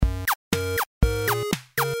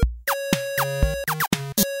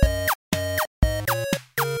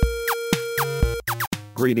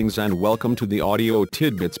Greetings and welcome to the Audio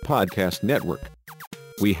Tidbits Podcast Network.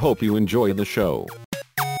 We hope you enjoy the show.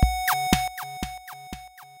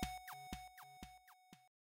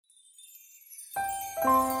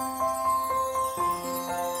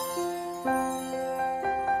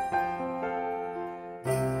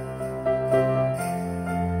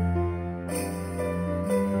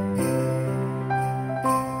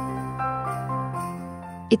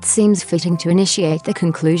 It seems fitting to initiate the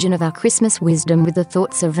conclusion of our Christmas wisdom with the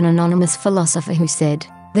thoughts of an anonymous philosopher who said,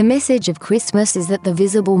 "The message of Christmas is that the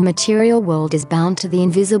visible material world is bound to the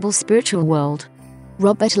invisible spiritual world."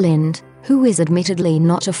 Robert Lind, who is admittedly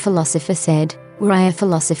not a philosopher, said, "Were I a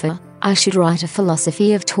philosopher, I should write a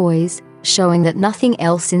philosophy of toys, showing that nothing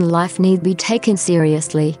else in life need be taken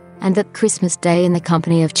seriously, and that Christmas Day in the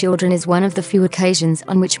company of children is one of the few occasions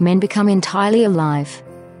on which men become entirely alive."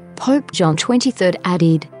 Pope John XXIII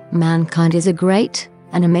added, "Mankind is a great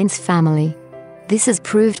and immense family. This is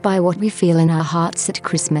proved by what we feel in our hearts at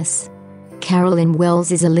Christmas." Carolyn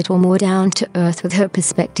Wells is a little more down to earth with her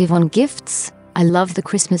perspective on gifts. "I love the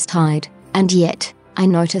Christmas tide, and yet, I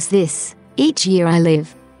notice this, each year I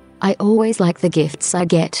live. I always like the gifts I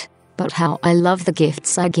get, but how I love the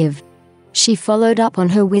gifts I give." She followed up on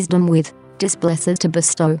her wisdom with, "'Tis blessed to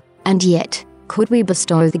bestow, and yet, could we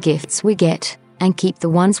bestow the gifts we get, and keep the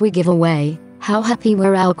ones we give away, how happy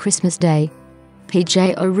were our Christmas Day."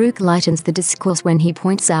 P.J. O'Rourke lightens the discourse when he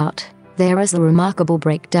points out, "There is a remarkable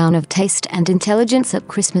breakdown of taste and intelligence at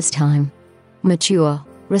Christmas time. Mature,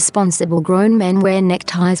 responsible grown men wear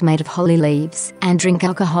neckties made of holly leaves and drink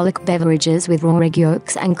alcoholic beverages with raw egg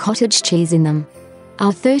yolks and cottage cheese in them."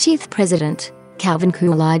 Our 30th president, Calvin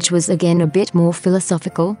Coolidge, was again a bit more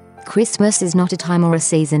philosophical. "Christmas is not a time or a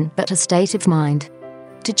season, but a state of mind.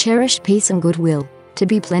 To cherish peace and goodwill, to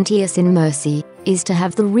be plenteous in mercy, is to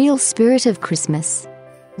have the real spirit of Christmas."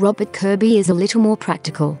 Robert Kirby is a little more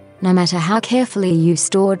practical. "No matter how carefully you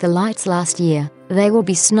stored the lights last year, they will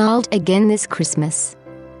be snarled again this Christmas."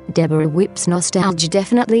 Deborah Whipp's nostalgia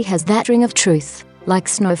definitely has that ring of truth. "Like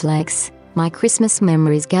snowflakes, my Christmas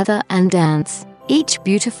memories gather and dance, each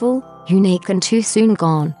beautiful, unique and too soon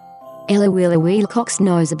gone." Ella Wheeler Wilcox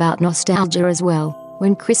knows about nostalgia as well.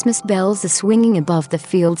 "When Christmas bells are swinging above the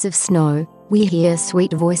fields of snow, we hear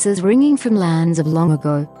sweet voices ringing from lands of long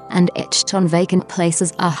ago, and etched on vacant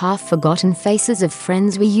places are half-forgotten faces of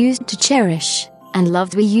friends we used to cherish, and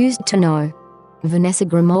loved we used to know." Vanessa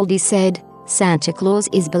Grimaldi said, "Santa Claus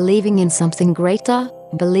is believing in something greater,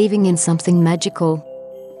 believing in something magical."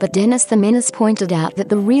 But Dennis the Menace pointed out that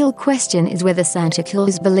the real question is whether Santa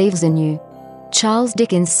Claus believes in you. Charles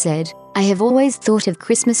Dickens said, "I have always thought of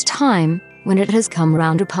Christmas time, when it has come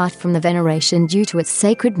round, apart from the veneration due to its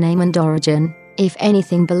sacred name and origin, if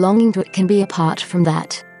anything belonging to it can be apart from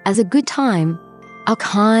that, as a good time, a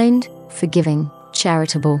kind, forgiving,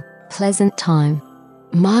 charitable, pleasant time."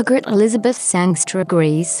 Margaret Elizabeth Sangster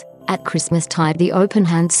agrees, "At Christmastide the open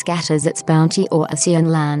hand scatters its bounty o'er sea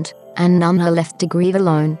and land, and none are left to grieve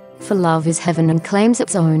alone, for love is heaven and claims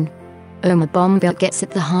its own." Irma Bomber gets at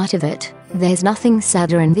the heart of it. "There's nothing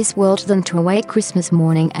sadder in this world than to awake Christmas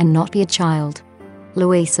morning and not be a child."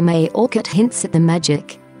 Louisa May Alcott hints at the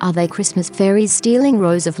magic. "Are they Christmas fairies stealing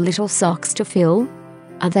rows of little socks to fill?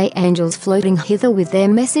 Are they angels floating hither with their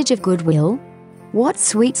message of goodwill? What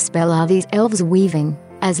sweet spell are these elves weaving,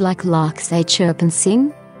 as like larks they chirp and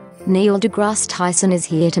sing?" Neil deGrasse Tyson is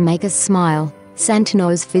here to make us smile. "Santa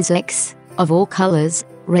knows physics, of all colors,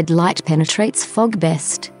 red light penetrates fog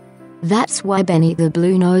best. That's why Benny the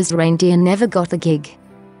Blue-Nosed Reindeer never got the gig."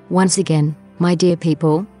 Once again, my dear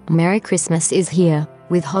people, Merry Christmas is here,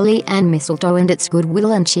 with holly and mistletoe and its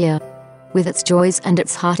goodwill and cheer. With its joys and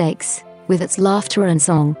its heartaches, with its laughter and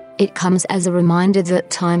song, it comes as a reminder that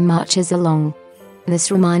time marches along. This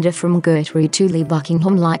reminder from Gertrude Tully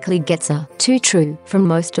Buckingham likely gets a too true from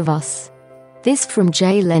most of us. This from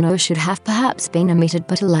Jay Leno should have perhaps been omitted,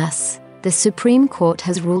 but alas, the Supreme Court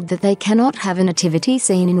has ruled that they cannot have a nativity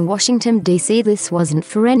scene in Washington, D.C. This wasn't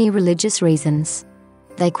for any religious reasons.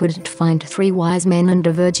 They couldn't find 3 wise men and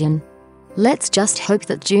a virgin. Let's just hope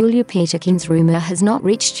that Julia Peterkin's rumor has not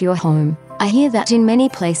reached your home. I hear that in many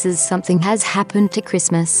places something has happened to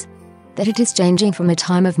Christmas. That it is changing from a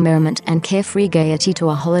time of merriment and carefree gaiety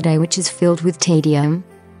to a holiday which is filled with tedium.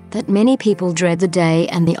 That many people dread the day,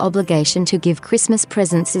 and the obligation to give Christmas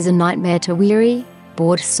presents is a nightmare to weary,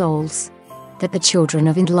 bored souls. That the children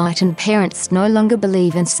of enlightened parents no longer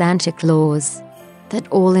believe in Santa Claus. That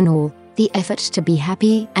all in all, the effort to be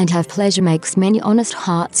happy and have pleasure makes many honest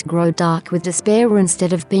hearts grow dark with despair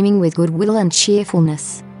instead of beaming with goodwill and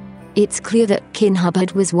cheerfulness. It's clear that King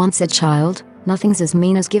Hubbard was once a child. Nothing's as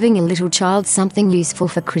mean as giving a little child something useful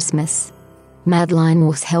for Christmas. Madeline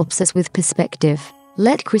Morse helps us with perspective.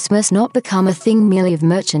 Let Christmas not become a thing merely of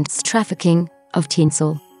merchants trafficking, of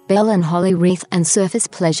tinsel, bell and holly wreath and surface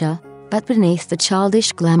pleasure, but beneath the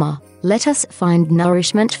childish glamour, let us find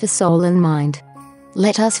nourishment for soul and mind.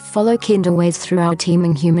 Let us follow kinder ways through our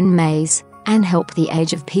teeming human maze, and help the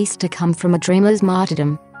age of peace to come from a dreamer's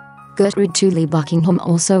martyrdom. Gertrude Tully Buckingham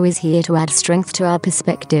also is here to add strength to our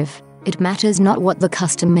perspective. It matters not what the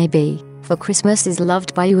custom may be, for Christmas is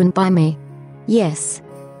loved by you and by me. Yes,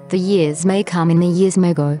 the years may come and the years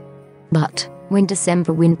may go, but when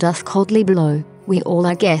December wind doth coldly blow, we all,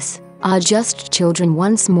 I guess, are just children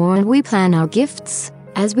once more, and we plan our gifts,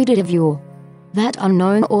 as we did of yore. That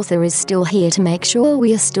unknown author is still here to make sure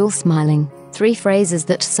we are still smiling. 3 phrases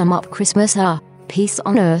that sum up Christmas are: peace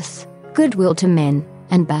on earth, goodwill to men,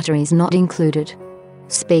 and batteries not included.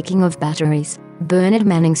 Speaking of batteries, Bernard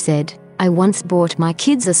Manning said, "I once bought my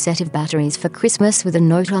kids a set of batteries for Christmas with a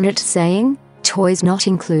note on it saying, 'Toys not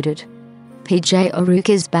included.'" PJ O'Rourke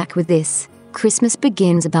is back with this. Christmas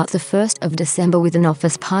begins about the 1st of December with an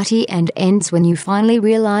office party and ends when you finally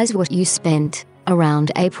realize what you spent,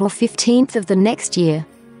 around April 15th of the next year.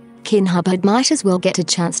 Kin Hubbard might as well get a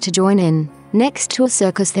chance to join in. Next to a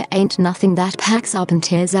circus, there ain't nothing that packs up and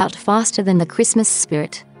tears out faster than the Christmas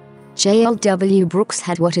spirit. J.L.W. Brooks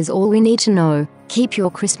had what is all we need to know: keep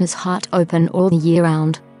your Christmas heart open all the year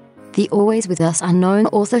round. The always with us unknown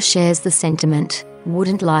author shares the sentiment: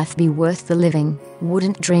 wouldn't life be worth the living?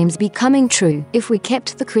 Wouldn't dreams be coming true if we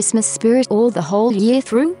kept the Christmas spirit all the whole year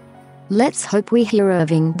through? Let's hope we hear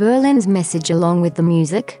Irving Berlin's message along with the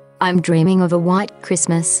music. I'm dreaming of a white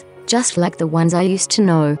Christmas, just like the ones I used to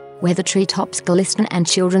know, where the treetops glisten and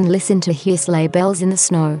children listen to hear sleigh bells in the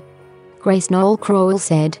snow. Grace Noel Crowell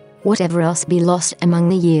said, "Whatever else be lost among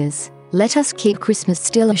the years, let us keep Christmas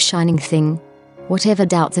still a shining thing. Whatever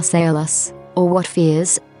doubts assail us, or what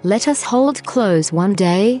fears, let us hold close one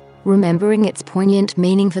day, remembering its poignant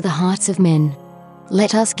meaning for the hearts of men.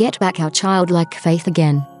 Let us get back our childlike faith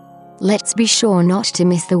again. Let's be sure not to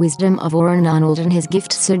miss the wisdom of Oren Arnold and his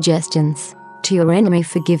gift suggestions. To your enemy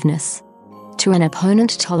forgiveness. To an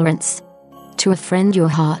opponent tolerance. To a friend your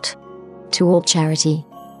heart. To all charity.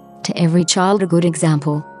 To every child a good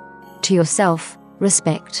example. To yourself,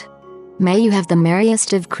 respect. May you have the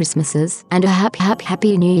merriest of Christmases and a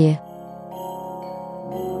happy New Year."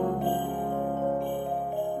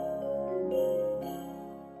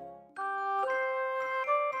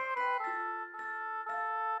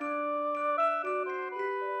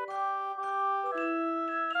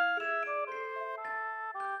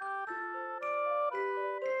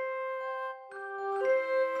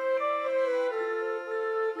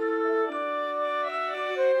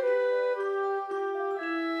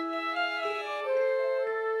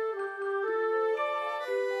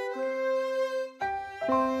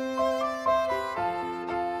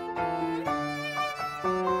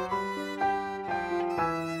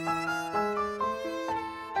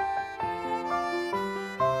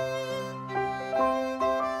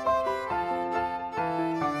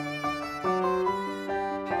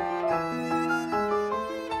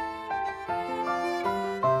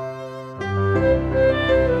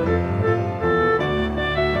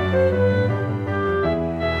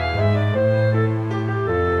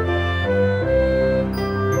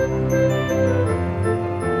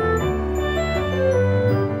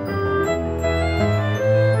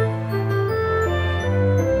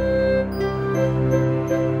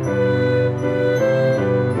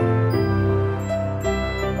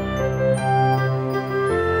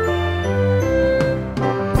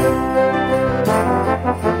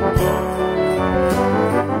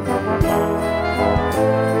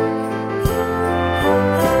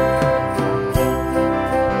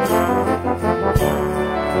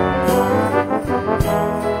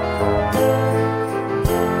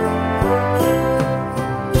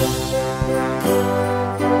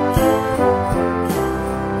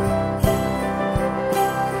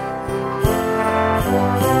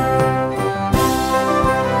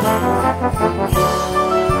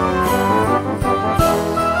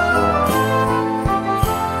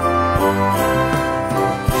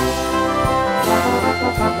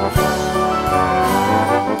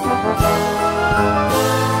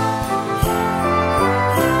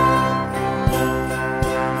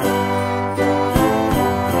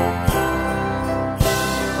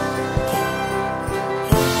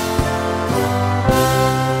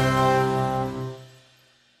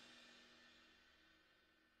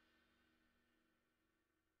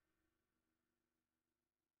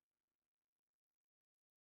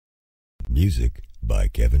 Music by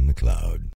Kevin MacLeod.